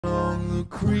the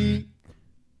creek,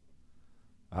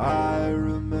 I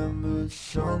remember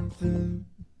something.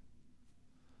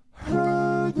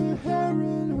 Heard the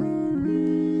heron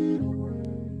hurried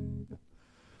away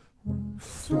when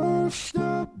first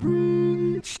I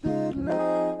breached that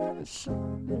last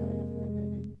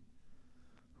Sunday.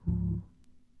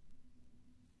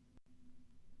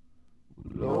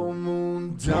 Low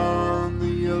moon down the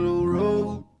yellow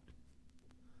road,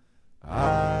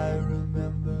 I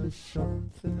remember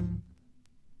something.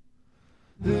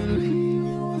 That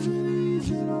leaving wasn't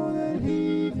easy, nor that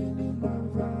heaving in my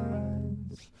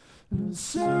rhymes. And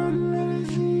certain that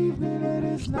it's evening, that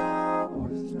it's now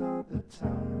was not the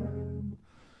time.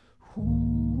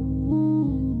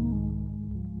 Ooh.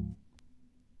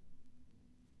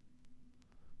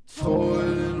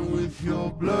 Toiling with your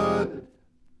blood,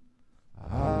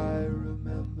 I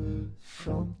remember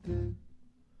something.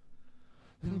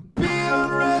 And being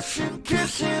Russian,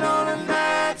 kissing on a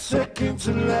night second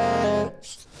to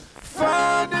last.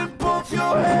 Finding both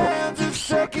your hands, a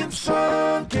second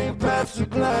sun came past the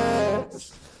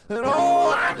glass. And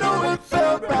oh, I know it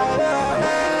felt right, I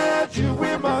had you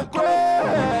in my grasp.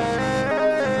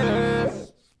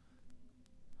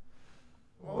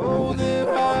 Oh, then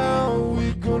how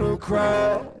we gonna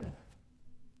cry?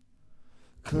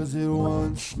 'Cause it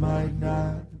once might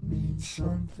not mean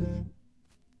something.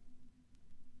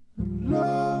 And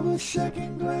love, a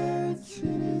second glance,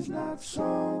 it is not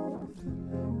something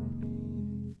that we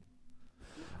need.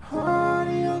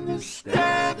 Honey,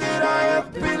 understand that I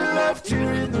have been left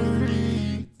here in the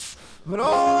reeds, but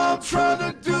all I'm trying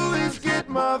to do is get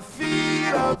my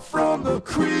feet up from the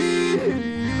creek.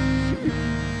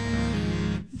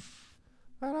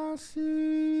 And I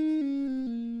see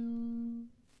you.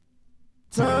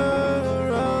 Turn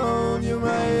around, you're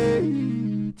my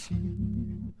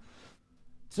 18.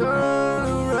 Turn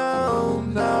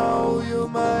around, now you're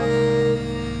my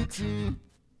 18.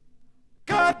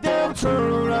 Goddamn,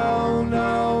 turn around.